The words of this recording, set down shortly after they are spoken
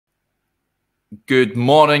Good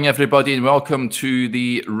morning, everybody, and welcome to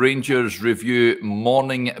the Rangers Review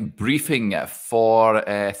morning briefing for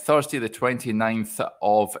Thursday, the 29th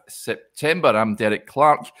of September. I'm Derek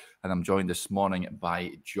Clark, and I'm joined this morning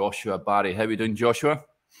by Joshua Barrie. How are we doing, Joshua?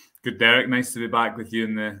 Good, Derek. Nice to be back with you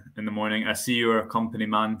in the morning. I see you're a company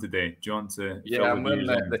man today. Do you want to? Yeah, I'm wearing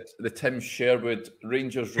the Tim Sherwood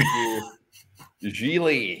Rangers Review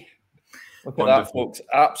gilet. Look at that, folks.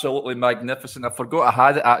 Absolutely magnificent. I forgot I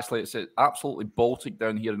had it, actually. It's absolutely Baltic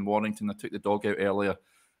down here in Warrington. I took the dog out earlier,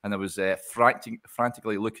 and I was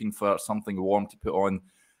frantically looking for something warm to put on,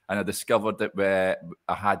 and I discovered that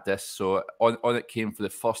I had this. So on it came for the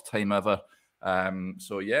first time ever.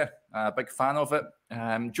 So, yeah, a big fan of it.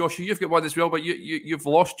 Joshua, you've got one as well, but you've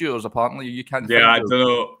lost yours, apparently. You can't find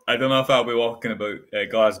yours. I don't know if I'll be walking about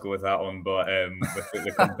Glasgow with that one, but with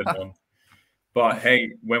the company one. But hey,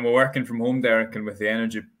 when we're working from home, Derek, and with the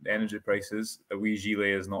energy prices, a wee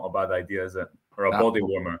gilet is not a bad idea, is it? Or a body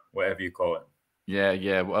warmer, whatever you call it.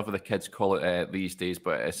 Yeah, whatever the kids call it these days.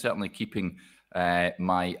 But it's certainly keeping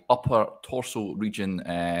my upper torso region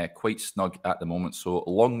quite snug at the moment. So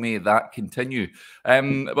long may that continue.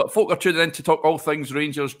 But folk are tuning in to talk all things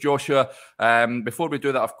Rangers, Joshua. Before we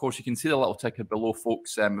do that, of course, you can see the little ticker below,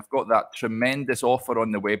 folks. We've got that tremendous offer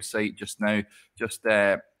on the website just now. Just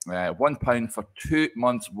 £1 for 2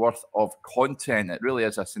 months worth of content. It really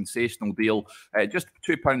is a sensational deal. Just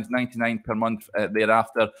 £2.99 per month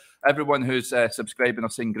thereafter. Everyone who's subscribing are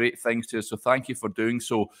saying great things to us, so thank you for doing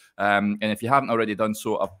so. And if you haven't already done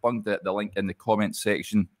so, I've bunged the link in the comment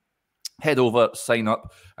section. Head over, sign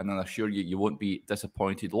up, and I assure you, you won't be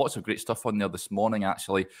disappointed. Lots of great stuff on there this morning,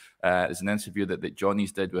 actually. There's an interview that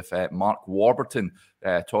Johnny's did with Mark Warburton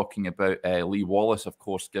talking about Lee Wallace, of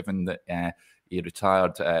course, given that he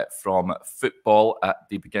retired from football at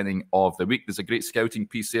the beginning of the week. There's a great scouting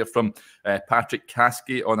piece there from Patrick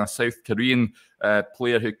Kasky on a South Korean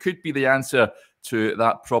player who could be the answer to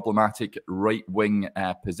that problematic right-wing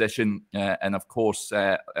position. And, of course,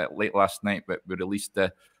 late last night, we released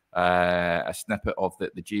a snippet of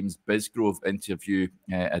the James Bisgrove interview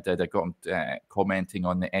I did. I got him commenting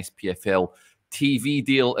on the SPFL TV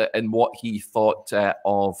deal and what he thought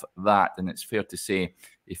of that. And it's fair to say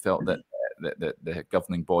he felt that the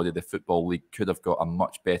governing body, the Football League, could have got a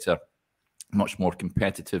much better, much more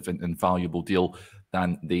competitive and valuable deal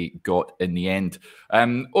than they got in the end.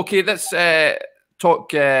 Okay, let's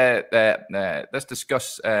talk. Let's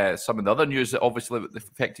discuss some of the other news that obviously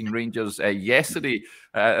affecting Rangers yesterday.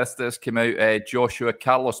 This came out. Joshua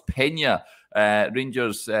Carlos Pena.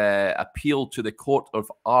 Rangers appealed to the Court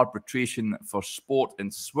of Arbitration for Sport in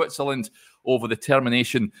Switzerland over the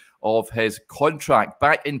termination of his contract.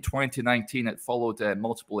 Back in 2019, it followed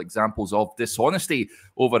multiple examples of dishonesty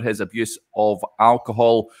over his abuse of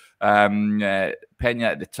alcohol. Pena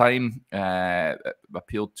at the time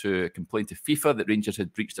appealed to complain to FIFA that Rangers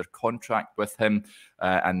had breached their contract with him,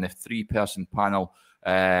 and the three-person panel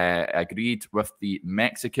agreed with the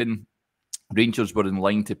Mexican. Rangers were in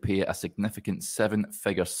line to pay a significant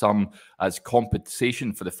seven-figure sum as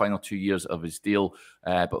compensation for the final 2 years of his deal.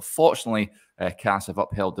 But fortunately, CAS have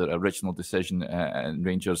upheld their original decision, and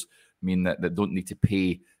Rangers mean that they don't need to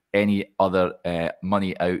pay any other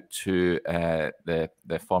money out to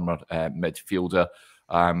the former midfielder.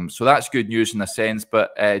 So that's good news in a sense.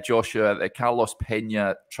 But Joshua, the Carlos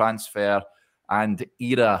Pena transfer and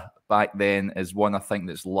era back then is one I think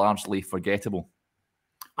that's largely forgettable.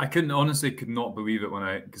 I honestly could not believe it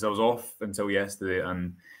because I was off until yesterday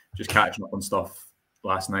and just catching up on stuff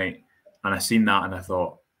last night, and I seen that and I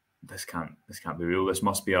thought, this can't be real. This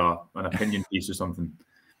must be an opinion piece or something.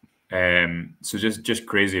 So just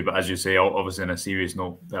crazy. But as you say, obviously on a serious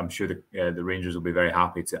note, I'm sure the Rangers will be very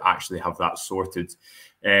happy to actually have that sorted.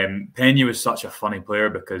 Pena was such a funny player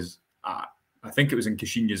because I think it was in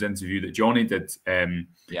Caixinha's interview that Johnny did.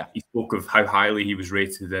 He spoke of how highly he was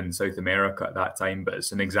rated in South America at that time. But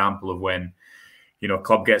it's an example of when, a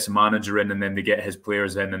club gets a manager in and then they get his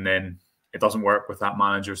players in and then it doesn't work with that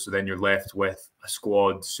manager. So then you're left with a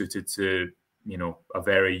squad suited to, a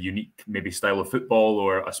very unique maybe style of football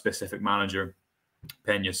or a specific manager.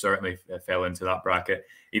 Pena certainly fell into that bracket.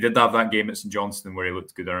 He did have that game at St Johnstone where he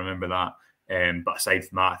looked good. I remember that. But aside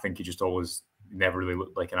from that, I think he just always never really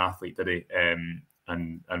looked like an athlete, did he?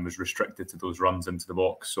 And was restricted to those runs into the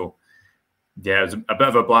box. So, yeah, it was a bit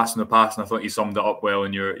of a blast in the past, and I thought you summed it up well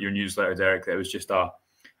in your newsletter, Derek. That it was just a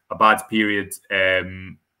bad period,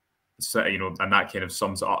 so, and that kind of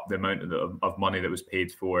sums up the amount of money that was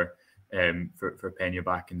paid for Pena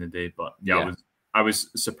back in the day. But yeah. I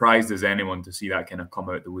was surprised as anyone to see that kind of come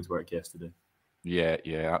out the woodwork yesterday. Yeah,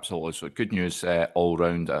 yeah, absolutely. So good news all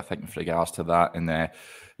round, I think, with regards to that. And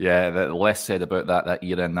yeah, the less said about that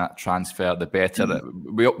era and that transfer, the better.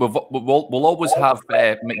 We'll always have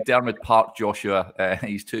McDermott Park Joshua.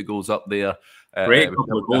 His 2 goals up there. Great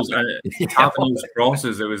couple of goals. Yeah. Taverniers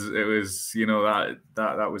crosses. It was you know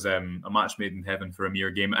that was a match made in heaven for a mere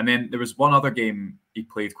game. And then there was one other game he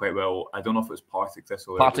played quite well. I don't know if it was Partick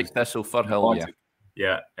Thistle. Partick Thistle, Firhill, yeah.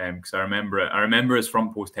 Yeah, because I remember it. I remember his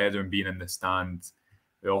front post header and being in the stand,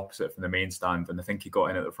 the opposite from the main stand, and I think he got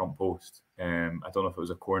in at the front post. I don't know if it was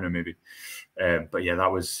a corner, maybe, but yeah,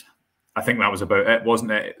 I think that was about it,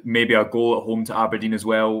 wasn't it? Maybe a goal at home to Aberdeen as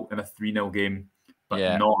well in a 3-0 game, but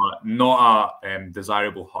yeah, not a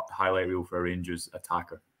desirable highlight reel for a Rangers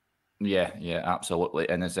attacker. Yeah, yeah, absolutely.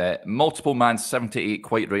 And as Multiple Man 78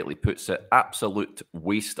 quite rightly puts it, absolute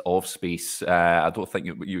waste of space. I don't think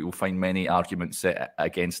you will find many arguments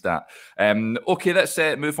against that. Okay, let's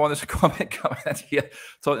move on. There's a comment coming in here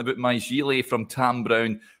talking about my gilet from Tam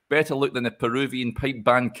Brown. Better look than the Peruvian pipe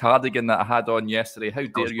band cardigan that I had on yesterday. How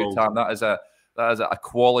dare you, Tam? That is a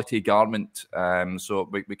quality garment. So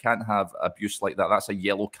we can't have abuse like that. That's a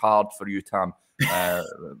yellow card for you, Tam.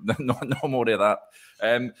 No more of that.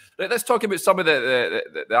 Let's talk about some of the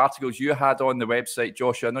articles you had on the website,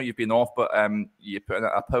 Joshua. I know you've been off, but you put in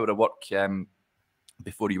a power of work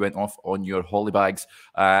before you went off on your holly bags,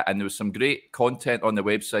 and there was some great content on the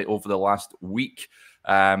website over the last week.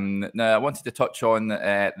 Now, I wanted to touch on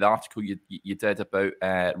the article you did about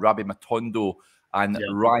Rabbi Matondo and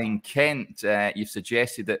Ryan Kent. You've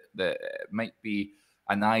suggested that it might be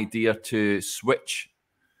an idea to switch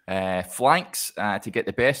flanks to get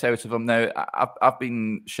the best out of him. Now, I've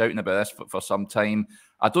been shouting about this for some time.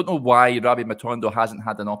 I don't know why Rabbi Matondo hasn't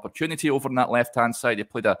had an opportunity over on that left-hand side. He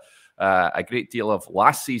played a great deal of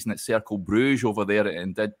last season at Cercle Bruges over there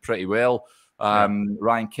and did pretty well.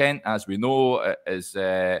 Ryan Kent, as we know, is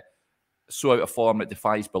so out of form it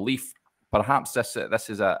defies belief. Perhaps this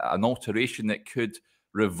is an alteration that could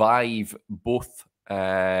revive both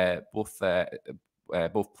players'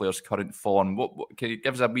 current form. What can you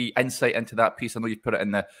give us a wee insight into that piece? I know you've put it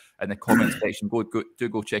in the comment section. Go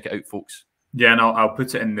check it out, folks. Yeah, and I'll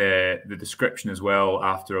put it in the description as well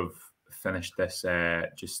after I've finished this,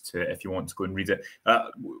 if you want to go and read it.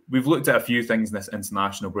 We've looked at a few things in this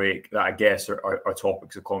international break that I guess are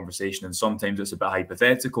topics of conversation, and sometimes it's a bit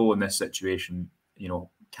hypothetical in this situation. You know,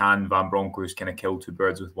 can Van Bronckhorst kind of kill 2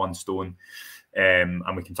 birds with 1 stone? And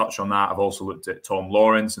we can touch on that. I've also looked at Tom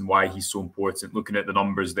Lawrence and why he's so important, looking at the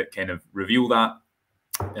numbers that kind of reveal that.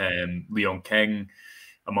 Leon King,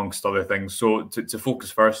 amongst other things. So to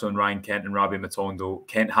focus first on Ryan Kent and Rabbi Matondo,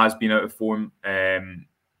 Kent has been out of form.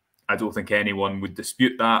 I don't think anyone would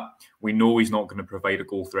dispute that. We know he's not going to provide a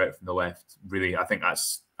goal threat from the left. Really, I think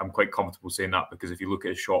I'm quite comfortable saying that, because if you look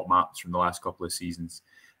at his shot maps from the last couple of seasons,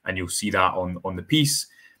 and you'll see that on the piece,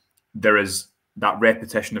 there is that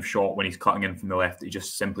repetition of shot when he's cutting in from the left. He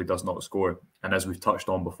just simply does not score. And as we've touched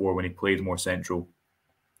on before, when he played more central,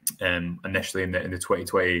 initially in the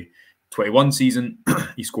 2020-21 season,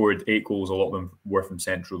 he scored 8 goals. A lot of them were from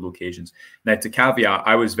central locations. Now, to caveat,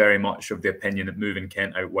 I was very much of the opinion that moving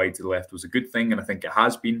Kent out wide to the left was a good thing, and I think it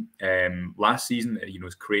has been. Last season,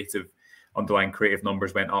 his underlying creative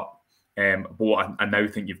numbers went up. But what I now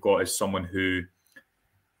think you've got is someone who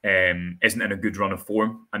isn't in a good run of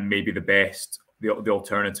form, and maybe the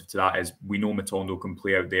alternative to that is, we know Matondo can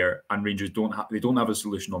play out there, and Rangers don't have a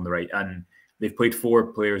solution on the right, and they've played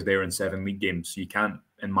 4 players there in 7 league games, so you can't,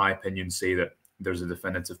 in my opinion, say that there's a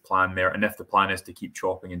definitive plan there. And if the plan is to keep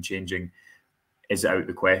chopping and changing, is it out of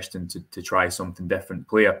the question to try something different?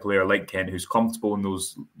 Play a player like Kent who's comfortable in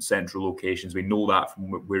those central locations. We know that from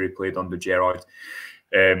where he played under Gerrard.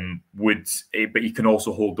 But you can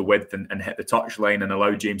also hold the width and hit the touchline and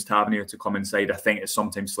allow James Tavernier to come inside. I think it's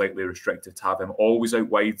sometimes slightly restrictive to have him always out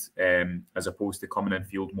wide, as opposed to coming in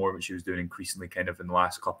field more, which he was doing increasingly kind of in the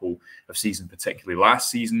last couple of seasons, particularly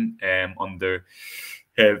last season under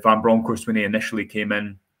Van Bronckhorst when he initially came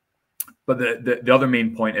in. But the other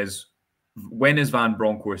main point is, when is Van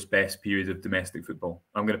Bronckhorst's best period of domestic football?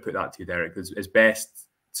 I'm going to put that to you, Derek. His best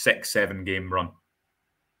 6-7 game run.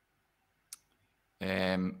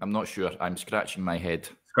 I'm not sure. I'm scratching my head.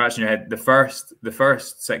 Scratching your head. The first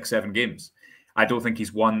 6-7 games. I don't think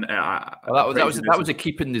he's won. That was a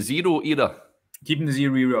keeping the zero era. Keeping the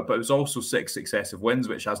zero era, but it was also 6 successive wins,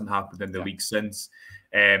 which hasn't happened in the league since.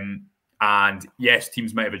 And yes,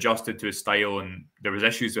 teams might have adjusted to his style, and there was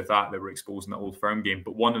issues with that were exposed in the Old Firm game.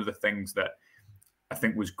 But one of the things that I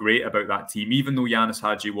think was great about that team, even though Yanis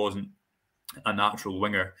Hadji wasn't a natural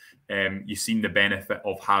winger, you've seen the benefit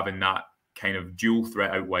of having that kind of dual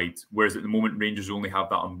threat out wide, whereas at the moment Rangers only have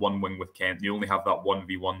that on one wing with Kent. They only have that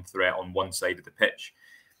 1v1 threat on one side of the pitch.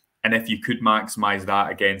 And if you could maximise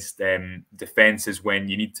that against defences when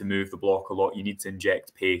you need to move the block a lot, you need to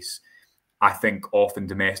inject pace. I think often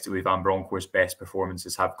domestically Van Bronckhorst's best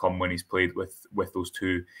performances have come when he's played with those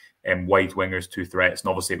two wide wingers, two threats. And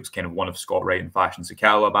obviously it was kind of one of Scott Wright and Fashion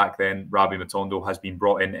Sakala back then. Rabbi Matondo has been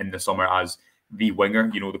brought in the summer as the winger.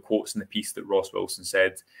 You know, the quotes in the piece that Ross Wilson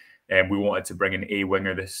said, we wanted to bring in a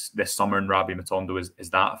winger this summer, and Rabbi Matondo is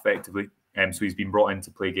that effectively. So he's been brought in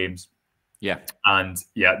to play games. Yeah. And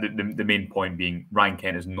yeah, the main point being Ryan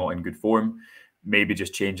Kent is not in good form. Maybe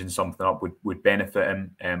just changing something up would benefit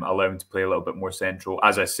him, allow him to play a little bit more central.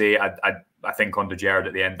 As I say, I think under Gerrard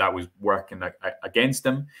at the end that was working against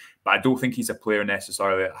him, but I don't think he's a player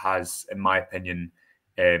necessarily that has, in my opinion,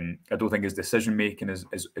 I don't think his decision making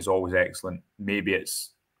is always excellent. Maybe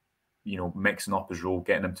it's, you know, mixing up his role,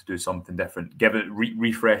 getting him to do something different,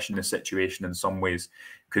 refreshing the situation in some ways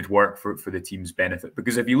could work for the team's benefit.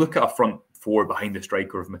 Because if you look at a front four behind the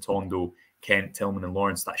striker of Matondo, Kent, Tillman and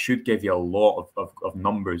Lawrence, that should give you a lot of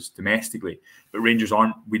numbers domestically. But Rangers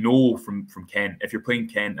aren't. We know from Kent, if you're playing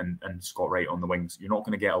Kent and Scott Wright on the wings, you're not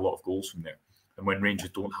going to get a lot of goals from there. And when Rangers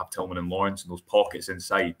don't have Tillman and Lawrence and those pockets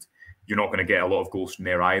inside, you're not going to get a lot of goals from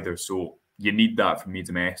there either. So you need that from me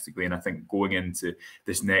domestically. And I think going into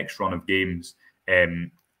this next run of games,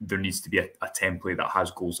 there needs to be a template that has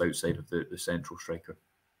goals outside of the central striker.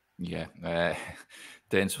 Yeah,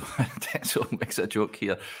 Denzel makes a joke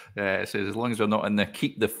here. It says, as long as we're not in the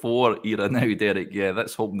keep the four era now, Derek. Yeah,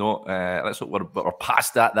 let's hope not. Let's hope we're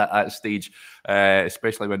past that stage,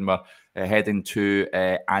 especially when we're heading to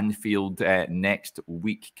Anfield next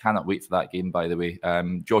week. Cannot wait for that game, by the way.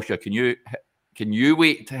 Joshua, can you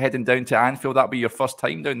wait to heading down to Anfield? That'll be your first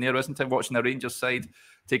time down there, isn't it? Watching the Rangers side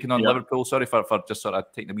taking on Liverpool. Sorry for just sort of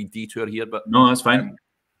taking a wee detour here, but no, that's fine.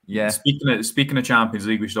 Yeah. Speaking of Champions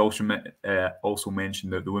League, we should also mention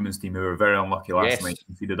that the women's team, who were very unlucky last night,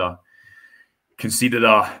 conceded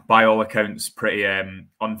a by all accounts pretty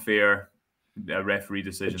unfair referee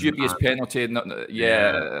decision. Dubious penalty.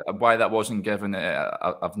 Why that wasn't given,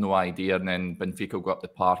 I've no idea. And then Benfica got up the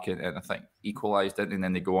park and I think equalised it, and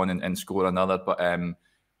then they go on and score another. But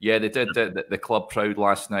yeah, they did the club proud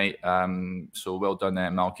last night. So well done,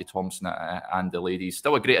 Malky Thompson and the ladies.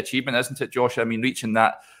 Still a great achievement, isn't it, Josh? I mean, reaching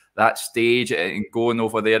that stage and going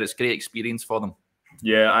over there, it's a great experience for them.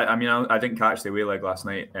 Yeah, I mean, I didn't catch the away leg last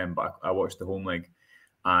night, but I watched the home leg,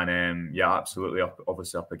 and yeah, absolutely,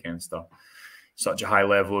 obviously up against such a high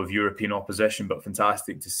level of European opposition, but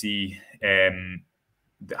fantastic to see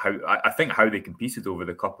how they competed over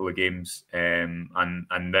the couple of games, and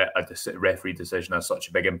that a referee decision has such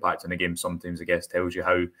a big impact on the game. Sometimes, I guess, tells you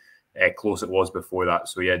how close it was before that.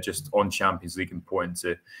 So yeah, just on Champions League, important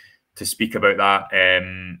to speak about that.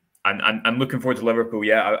 And looking forward to Liverpool.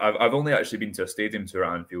 Yeah, I've only actually been to a stadium tour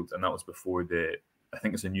at Anfield, and that was before I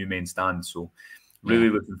think it's a new main stand. So really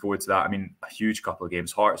looking forward to that. I mean, a huge couple of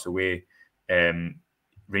games. Hearts away.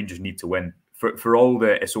 Rangers need to win. For all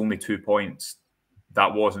it's only 2 points.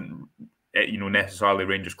 That wasn't, necessarily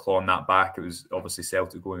Rangers clawing that back. It was obviously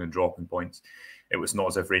Celtic going and dropping points. It was not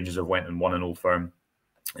as if Rangers have went and won an Old Firm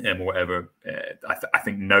or whatever. I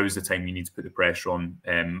think now's the time you need to put the pressure on.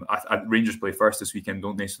 Rangers play first this weekend,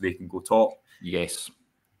 don't they? So they can go top. Yes.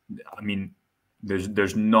 I mean,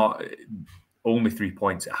 there's not only 3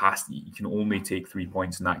 points. You can only take 3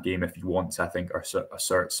 points in that game if you want to, I think,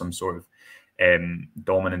 assert some sort of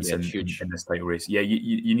dominance in this title race. Yeah,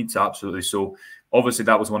 you need to absolutely. So obviously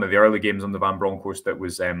that was one of the early games on the Van Bronckhorst that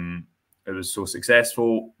was it was so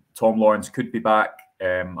successful. Tom Lawrence could be back.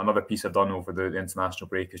 Another piece I've done over the international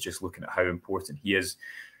break is just looking at how important he is.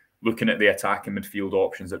 Looking at the attacking midfield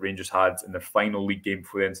options that Rangers had in their final league game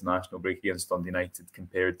before the international break against Dundee United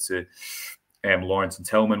compared to Lawrence and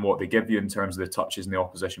Tillman, what they give you in terms of the touches in the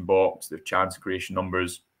opposition box, their chance creation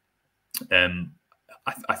numbers.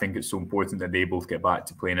 I think it's so important that they both get back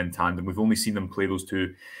to playing in tandem. We've only seen them play those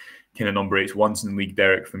two kind of number 8s once in league,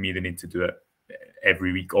 Derek. For me, they need to do it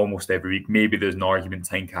every week, almost every week. Maybe there's an argument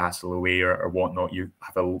Tynecastle away or whatnot. You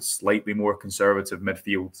have a slightly more conservative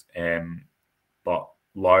midfield, but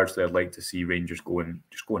largely I'd like to see Rangers go and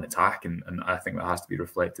attack, and I think that has to be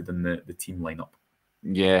reflected in the team lineup.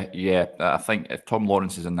 Yeah. I think if Tom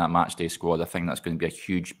Lawrence is in that matchday squad, I think that's going to be a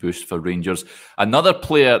huge boost for Rangers. Another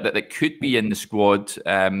player that could be in the squad,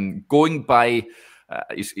 going by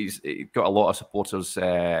he's got a lot of supporters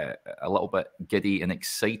a little bit giddy and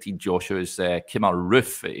excited. Joshua's Kemar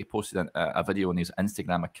Roofe, he posted a video on his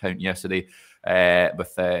Instagram account yesterday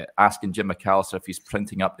with asking Jim McAllister if he's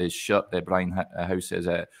printing up his shirt. Brian House says,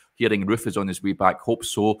 hearing Roofe is on his way back. Hope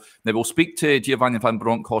so. Now, we'll speak to Giovanni van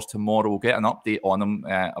Bronckhorst tomorrow. We'll get an update on him.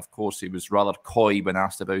 Of course, he was rather coy when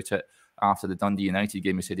asked about it after the Dundee United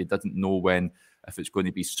game. He said he doesn't know when, if it's going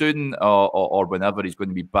to be soon or whenever he's going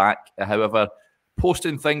to be back. However,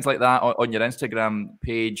 posting things like that on your Instagram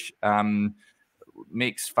page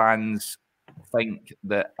makes fans think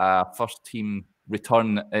that a first-team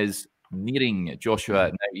return is nearing. Joshua,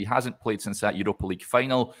 now, he hasn't played since that Europa League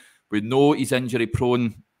final. We know he's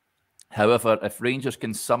injury-prone. However, if Rangers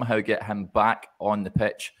can somehow get him back on the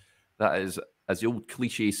pitch, that is, as the old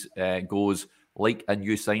cliche goes, like a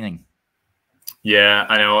new signing. Yeah,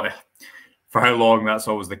 I know. For how long? That's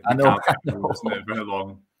always the caveat, isn't it? For how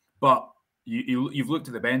long? But you've looked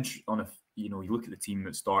at the bench you look at the team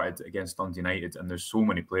that started against Dundee United, and there's so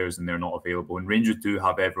many players and they're not available. And Rangers do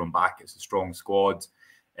have everyone back. It's a strong squad.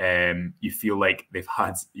 You feel like they've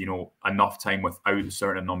had enough time without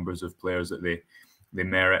certain numbers of players that they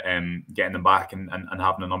merit getting them back and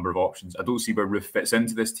having a number of options. I don't see where Roofe fits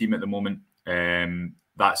into this team at the moment.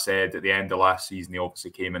 That said, at the end of last season, he obviously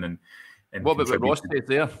came in and what about what Ross did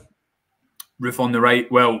there? Roofe on the right.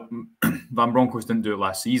 Well, Van Bronckhorst didn't do it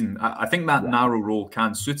last season. I think that narrow role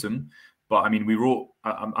can suit him. But I mean,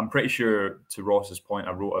 I'm pretty sure, to Ross's point,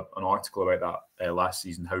 I wrote an article about that last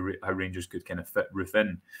season, how Rangers could kind of fit Roofe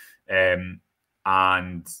in.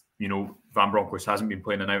 And, Van Bronckhorst hasn't been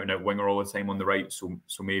playing an out-and-out winger all the time on the right, so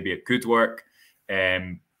maybe it could work.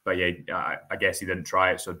 But yeah, I guess he didn't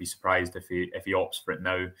try it, so I'd be surprised if he opts for it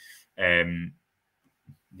now. I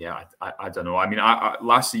don't know. I mean,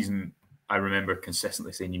 last season, I remember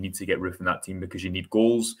consistently saying you need to get Roofe in that team because you need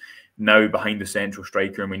goals now behind the central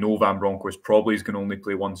striker. And we know Van Bronckhorst probably is going to only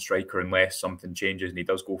play one striker unless something changes and he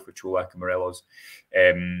does go for Čolak and Morelos.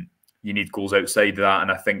 You need goals outside of that. And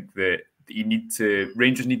I think that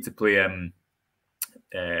Rangers need to play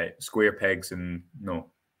square pegs and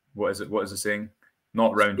what is it saying?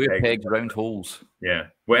 Not round pegs, round holes. Yeah.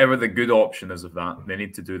 Whatever the good option is of that, they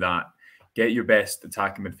need to do that. Get your best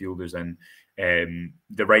attacking midfielders in.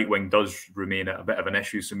 The right wing does remain a bit of an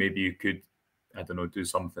issue, so maybe you could, I don't know, do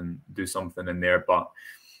something in there. But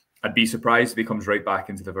I'd be surprised if he comes right back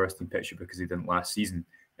into the first team picture because he didn't last season.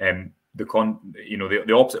 The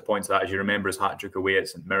opposite point to that, as you remember, his hat trick away at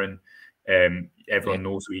St Mirren. Everyone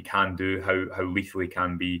knows what he can do, how lethal he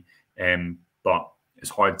can be. But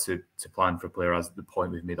it's hard to plan for a player, as the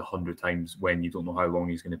point we've made 100 times, when you don't know how long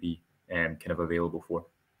he's going to be kind of available for.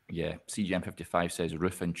 Yeah, CGM55 says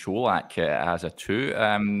Roofe and Čolak as a 2.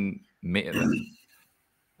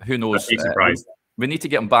 Who knows? Surprised. We need to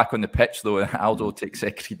get him back on the pitch, though. Aldo takes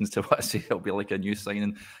credence to what I say. It'll be like a new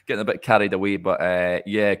signing, getting a bit carried away. But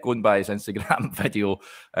going by his Instagram video,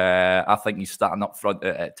 I think he's starting up front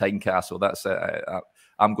at Tynecastle. That's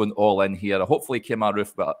I'm going all in here. Hopefully, Kemar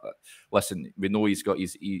Roofe. But listen, we know he's got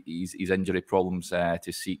his injury problems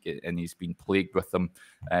to seek, and he's been plagued with them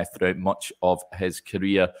throughout much of his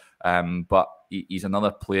career. But he's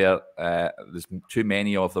another player. There's too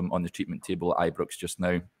many of them on the treatment table at Ibrox just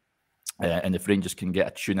now. And if Rangers can get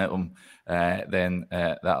a tune out of him, then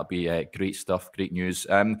that'll be great stuff, great news.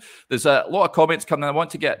 There's a lot of comments coming in. I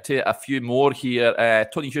want to get to a few more here.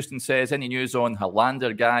 Tony Houston says, any news on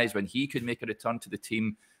Hollander, guys, when he could make a return to the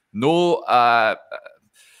team? No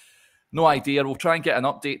idea. We'll try and get an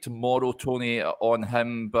update tomorrow, Tony, on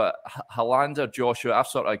him. But Hollander, Joshua, I've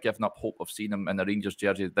sort of given up hope of seeing him in a Rangers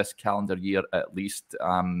jersey this calendar year at least.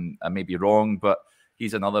 I may be wrong, but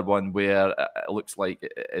he's another one where it looks like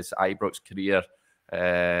his Ibrox career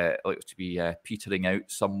looks to be petering out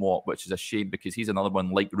somewhat, which is a shame because he's another one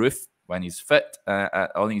like Roofe. When he's fit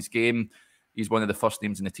on his game, he's one of the first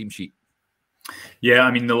names in the team sheet. Yeah, I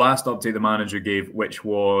mean, the last update the manager gave, which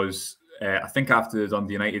was, I think after the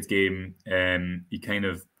Dundee United game, he kind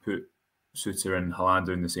of put Suter and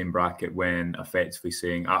Hollander in the same bracket when effectively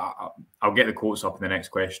saying, I'll get the quotes up in the next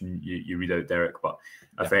question you read out, Derek, but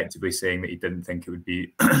effectively saying that he didn't think it would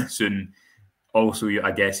be soon. Also,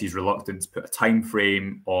 I guess he's reluctant to put a time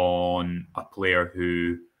frame on a player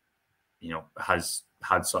who, has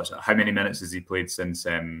had such. How many minutes has he played since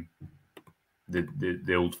the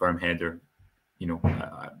Old Firm header?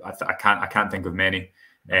 I can't think of many.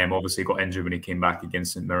 Obviously got injured when he came back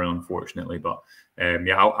against St Mirren, unfortunately. But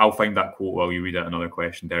I'll find that quote while you read out another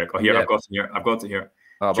question, Derek. I've got it here.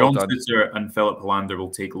 John Suter and Philip Hollander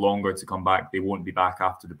will take longer to come back. They won't be back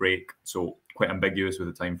after the break, so quite ambiguous with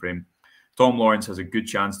the time frame. Tom Lawrence has a good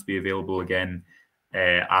chance to be available again.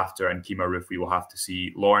 after, and Kemar Roofe will have to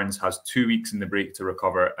see. Lawrence has 2 weeks in the break to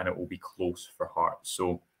recover, and it will be close for Hart.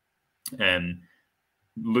 So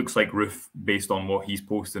looks like Roofe, based on what he's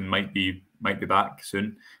posting, might be back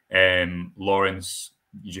soon. Lawrence,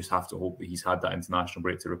 you just have to hope that he's had that international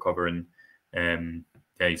break to recover, and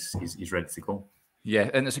yeah, he's ready to go.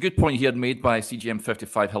 Yeah, and it's a good point here made by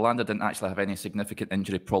CGM55. Helander didn't actually have any significant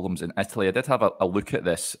injury problems in Italy. I did have a look at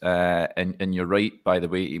this, and you're right, by the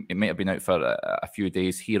way. He might have been out for a few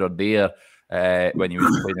days here or there when he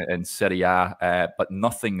was playing in Serie A, but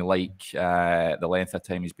nothing like the length of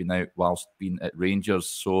time he's been out whilst being at Rangers.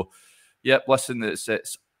 So, yeah, listen, it's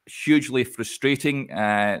hugely frustrating.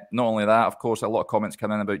 Not only that, of course, a lot of comments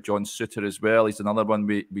come in about John Souttar as well. He's another one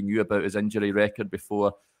we knew about his injury record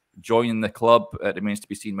before joining the club. It remains to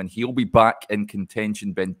be seen when he'll be back in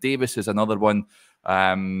contention. Ben Davies is another one.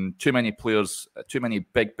 Too many players, too many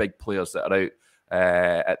big players that are out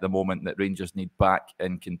at the moment that Rangers need back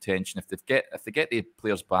in contention. If they get the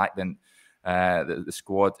players back, then the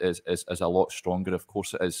squad is a lot stronger. Of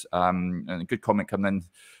course it is. And a good comment coming in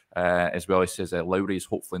as well. He says Lowry is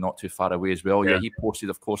hopefully not too far away as well. Yeah, he posted,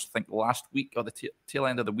 of course, I think last week or the tail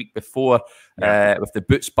end of the week before, with the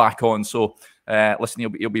boots back on. So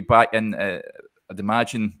listen, he'll be back in. I'd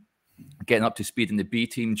imagine getting up to speed in the B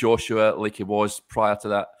team, Joshua, like he was prior to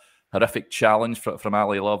that horrific challenge from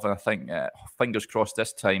Ali Love. And I think fingers crossed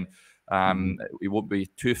this time he won't be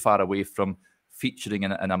too far away from featuring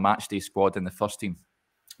in a matchday squad in the first team.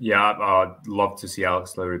 Yeah, I'd love to see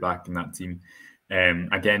Alex Lowry back in that team.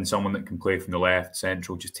 Again, someone that can play from the left,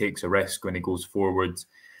 central, just takes a risk when he goes forward.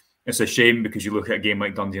 It's a shame because you look at a game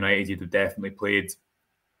like Dundee United, he'd have definitely played.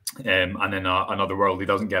 And in another world, he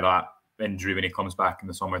doesn't get that injury when he comes back in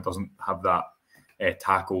the summer. Doesn't have that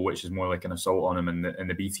tackle, which is more like an assault on him in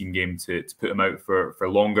the B team game to put him out for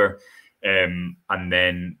longer, and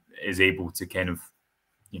then is able to kind of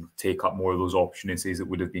take up more of those opportunities that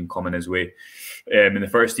would have been coming his way. In the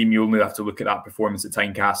first team, you only have to look at that performance at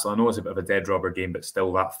Tynecastle. I know it's a bit of a dead rubber game, but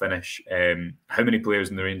still that finish. How many players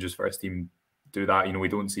in the Rangers first team do that? We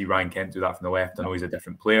don't see Ryan Kent do that from the left. I know he's a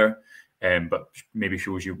different player, but maybe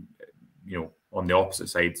shows you, on the opposite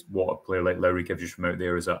side, what a player like Lowry gives you from out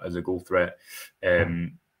there as a goal threat.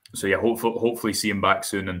 So yeah, hopefully see him back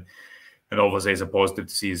soon, and obviously it's a positive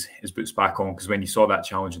to see his boots back on, because when you saw that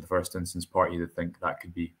challenge in the first instance part, you'd think that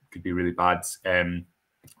could be really bad.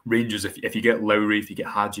 Rangers, if you get Lowry, if you get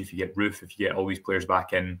Hadji, if you get Roofe, if you get all these players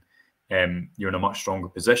back in, you're in a much stronger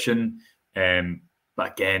position.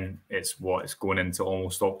 But again, it's going into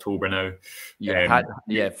almost October now.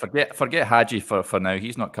 Forget Hadji for now.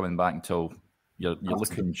 He's not coming back until you're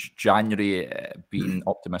looking January, being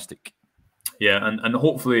optimistic. Yeah, and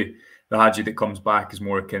hopefully the Hadji that comes back is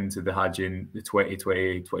more akin to the Hadji in the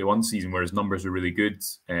 2020-21 season, where his numbers are really good.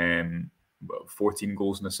 14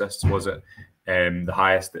 goals and assists, was it? The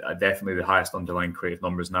highest, definitely the highest underlying creative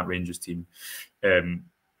numbers in that Rangers team.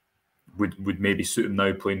 Would maybe suit him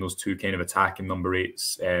now, playing those two kind of attacking number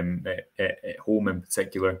 8s at home in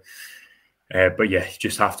particular. But yeah, you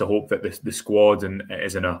just have to hope that the squad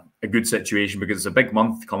is in a good situation, because it's a big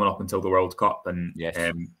month coming up until the World Cup, and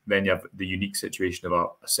then you have the unique situation of a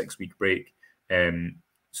 6-week break.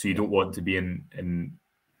 So you don't want to be in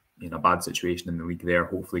a bad situation in the league there.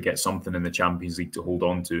 Hopefully get something in the Champions League to hold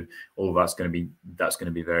on to. Although that's going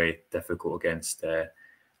to be very difficult against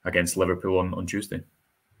Liverpool on Tuesday.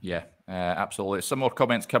 Yeah, absolutely. Some more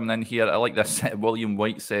comments coming in here. I like this. William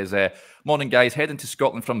White says, morning, guys. Heading to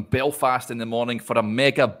Scotland from Belfast in the morning for a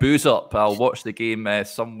mega booze up. I'll watch the game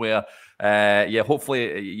somewhere. Yeah,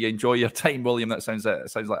 hopefully you enjoy your time, William. That sounds like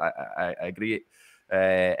a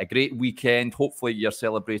great weekend. Hopefully you're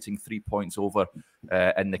celebrating 3 points over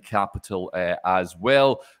in the capital as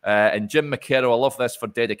well. And Jim McKerrow, I love this for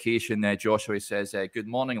dedication. Joshua says, good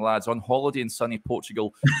morning, lads. On holiday in sunny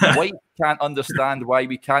Portugal. White can't understand why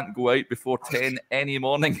we can't go out before 10 any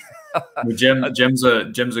morning. Well, Jim's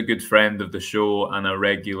a good friend of the show and a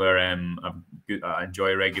regular. I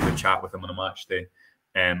enjoy a regular chat with him on a match day.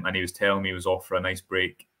 And he was telling me he was off for a nice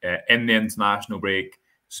break in the international break,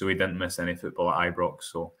 so he didn't miss any football at Ibrox.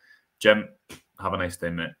 So, Jim, have a nice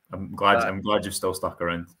day, mate. I'm glad you've still stuck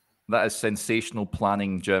around. That is sensational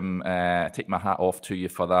planning, Jim. Take my hat off to you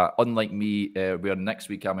for that. Unlike me, where next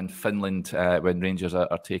week I'm in Finland when Rangers are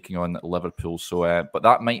taking on Liverpool. So, but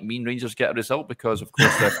that might mean Rangers get a result, because, of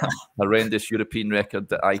course, the horrendous European record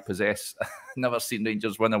that I possess. Never seen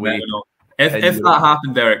Rangers win away. No. If that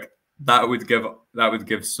happened, Derek, that would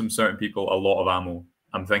give some certain people a lot of ammo.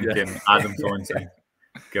 I'm thinking Adam Thornton.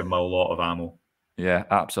 Give him a lot of ammo. Yeah,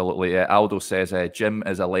 absolutely. Aldo says Jim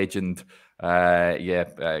is a legend.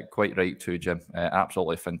 Quite right too, Jim.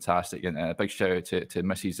 Absolutely fantastic, and a big shout out to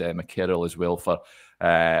Mrs. McCarroll as well for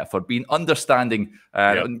being understanding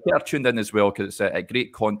and get her tuned in as well, because it's a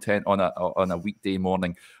great content on a weekday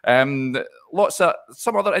morning. Lots of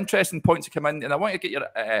some other interesting points to come in, and I want to get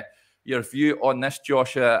your view on this,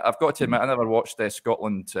 Josh. I've got to admit, I never watched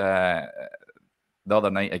Scotland the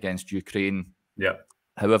other night against Ukraine. Yeah.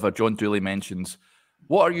 However, John Dooley mentions,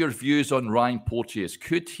 what are your views on Ryan Porteous?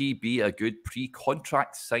 Could he be a good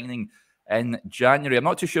pre-contract signing in January? I'm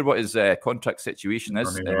not too sure what his contract situation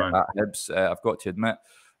is at Hibs, I've got to admit.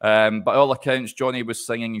 By all accounts, Johnny was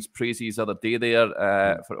singing his praises the other day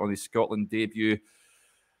there on his Scotland debut.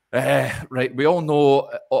 Right, we all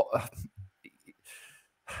know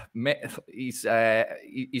he's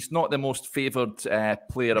not the most favoured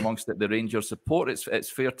player amongst the Rangers support. It's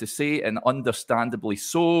fair to say, and understandably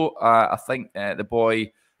so. I think the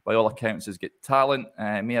boy, by all accounts, has got talent.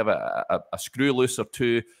 May have a screw loose or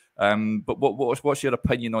two. But what's your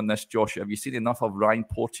opinion on this, Josh? Have you seen enough of Ryan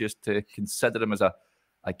Porteous to consider him as a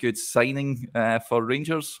good signing for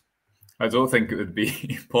Rangers? I don't think it would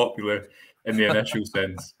be popular in the initial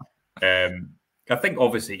sense. I think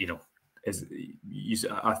obviously,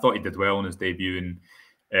 I thought he did well on his debut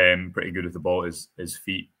and pretty good with the ball at his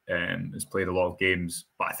feet. Has played a lot of games,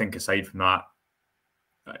 but I think aside from that,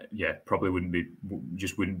 probably wouldn't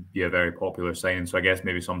be a very popular signing. So I guess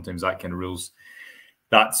maybe sometimes that kind of rules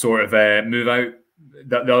that sort of move out.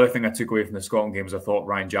 The other thing I took away from the Scotland game was I thought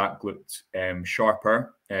Ryan Jack looked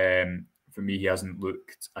sharper. For me, he hasn't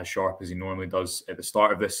looked as sharp as he normally does at the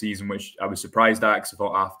start of this season, which I was surprised at, because I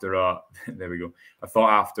thought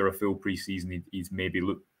after a full pre-season, he's maybe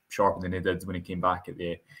looked sharper than he did when he came back at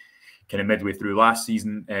the kind of midway through last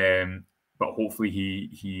season. But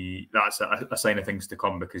hopefully that's a sign of things to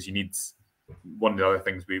come, because you need, one of the other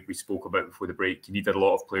things we spoke about before the break, you needed a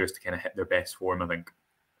lot of players to kind of hit their best form, I think,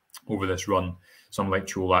 over this run. Someone like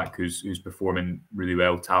Cholak, who's performing really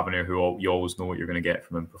well, Tavernier, who you always know what you're going to get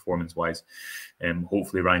from him performance-wise.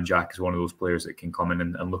 Hopefully Ryan Jack is one of those players that can come in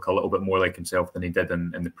and look a little bit more like himself than he did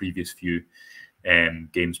in the previous few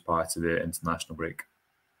games prior to the international break.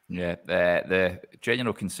 Yeah, the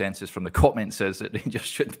general consensus from the comments is that Rangers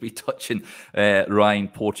shouldn't be touching Ryan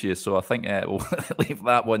Porteous, so I think we'll leave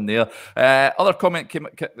that one there. Other comment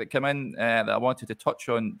that came in that I wanted to touch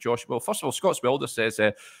on, Josh. Well, first of all, Scott Swelder says,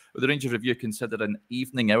 would the Rangers Review consider an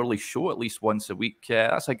evening hourly show at least once a week?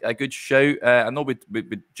 That's a good shout. I know we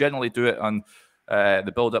generally do it on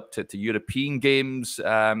the build-up to European games,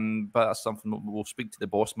 but that's something we'll speak to the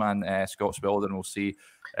boss man, Scott Swelder, and we'll see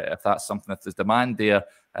if that's something, if there's demand there,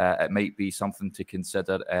 it might be something to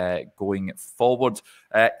consider going forward.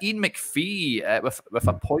 Ian McPhee with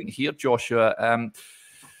a point here, Joshua.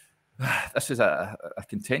 This is a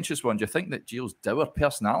contentious one. Do you think that Gio's dour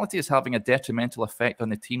personality is having a detrimental effect on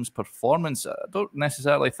the team's performance? I don't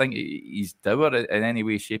necessarily think he's dour in any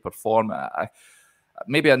way, shape, or form.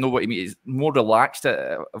 Maybe I know what he means. He's more relaxed,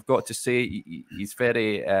 I've got to say. He's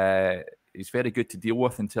very good to deal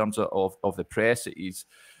with in terms of the press. He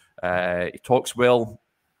talks well,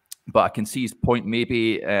 but I can see his point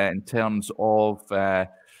maybe in terms of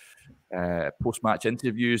post-match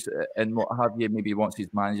interviews and what have you. Maybe he wants his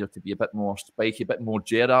manager to be a bit more spiky, a bit more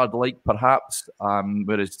Gerrard-like, perhaps.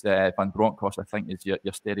 Whereas Van Bronckhorst, I think, is your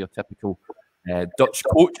stereotypical Dutch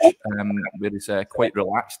coach, where he's quite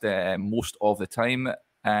relaxed most of the time.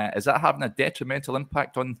 Is that having a detrimental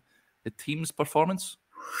impact on the team's performance?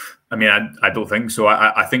 I mean, I don't think so.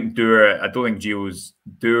 I think Doer, I don't think Gio's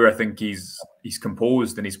Doer. I think he's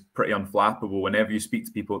composed and he's pretty unflappable. Whenever you speak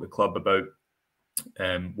to people at the club about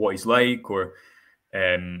what he's like or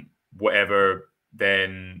whatever,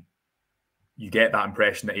 then you get that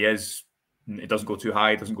impression that he is. It doesn't go too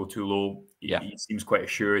high, it doesn't go too low. He seems quite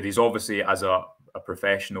assured. He's obviously, as a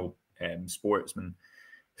professional sportsman,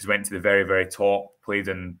 he's went to the very, very top, played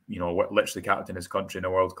in, literally captained his country in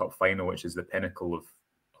a World Cup final, which is the pinnacle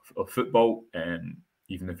of football.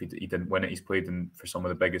 Even if he didn't win it, he's played for some of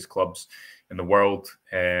the biggest clubs in the world,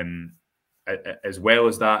 as well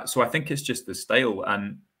as that. So I think it's just the style.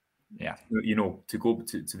 And, to go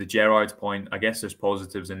to the Gerrard point, I guess there's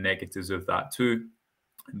positives and negatives of that too.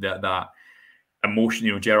 That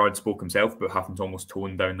emotion, Gerrard spoke himself about having to almost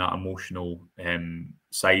tone down that emotional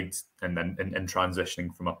side and then in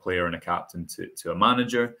transitioning from a player and a captain to a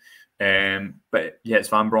manager. But yeah, it's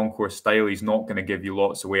Van Bronckhorst's style. He's not going to give you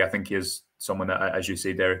lots away. I think he is someone that, as you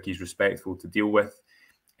say, Derek, he's respectful to deal with.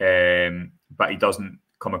 But he doesn't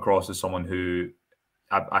come across as someone who,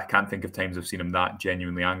 I can't think of times I've seen him that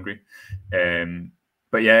genuinely angry.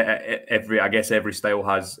 But yeah, I guess every style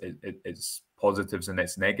has its positives and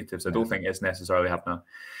its negatives. I don't think it's necessarily having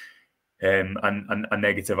a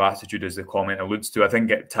negative attitude, as the comment alludes to. I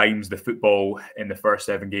think at times the football in the first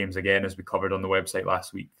 7 games, again, as we covered on the website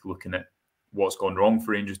last week, looking at what's gone wrong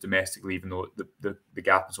for Rangers domestically, even though the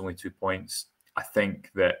gap is only 2 points, I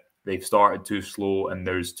think that they've started too slow and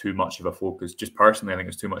there's too much of a focus. Just personally, I think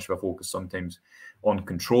there's too much of a focus sometimes on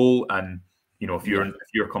control. And, you know, if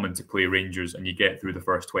you're coming to play Rangers and you get through the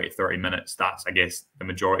first 20, 30 minutes, that's, I guess, the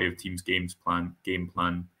majority of teams' game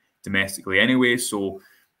plan domestically anyway. So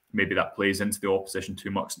maybe that plays into the opposition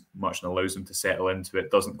too much and allows them to settle into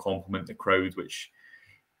it. Doesn't complement the crowd, which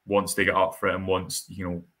once they get up for it and wants, you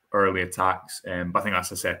know, early attacks. But I think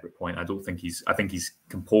that's a separate point. I think he's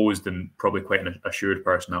composed and probably quite an assured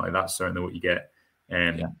personality. That's certainly what you get,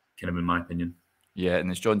 kind of in my opinion. Yeah,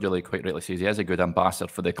 and as John Dooley quite rightly says, he is a good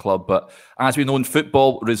ambassador for the club. But as we know in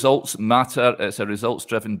football, results matter. It's a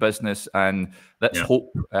results-driven business, and let's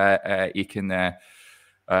hope he can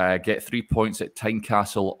get 3 points at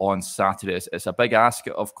Tynecastle on Saturday. It's a big ask,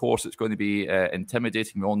 of course. It's going to be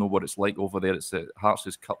intimidating. We all know what it's like over there. It's the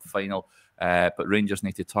Hearts' Cup final. But Rangers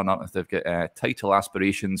need to turn up if they've got title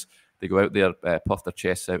aspirations. They go out there, puff their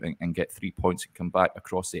chests out and get 3 points and come back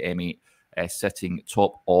across the M8, sitting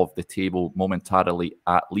top of the table momentarily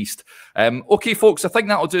at least. Okay, folks, I think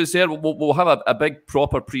that'll do us there. We'll have a big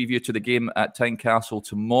proper preview to the game at Tynecastle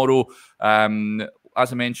tomorrow.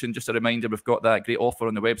 As I mentioned, just a reminder, we've got that great offer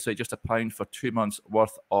on the website, just £1 for 2 months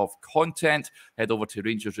worth of content. Head over to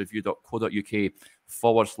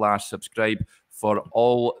rangersreview.co.uk/subscribe for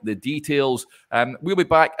all the details. We'll be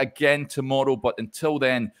back again tomorrow, but until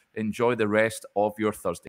then, enjoy the rest of your Thursday.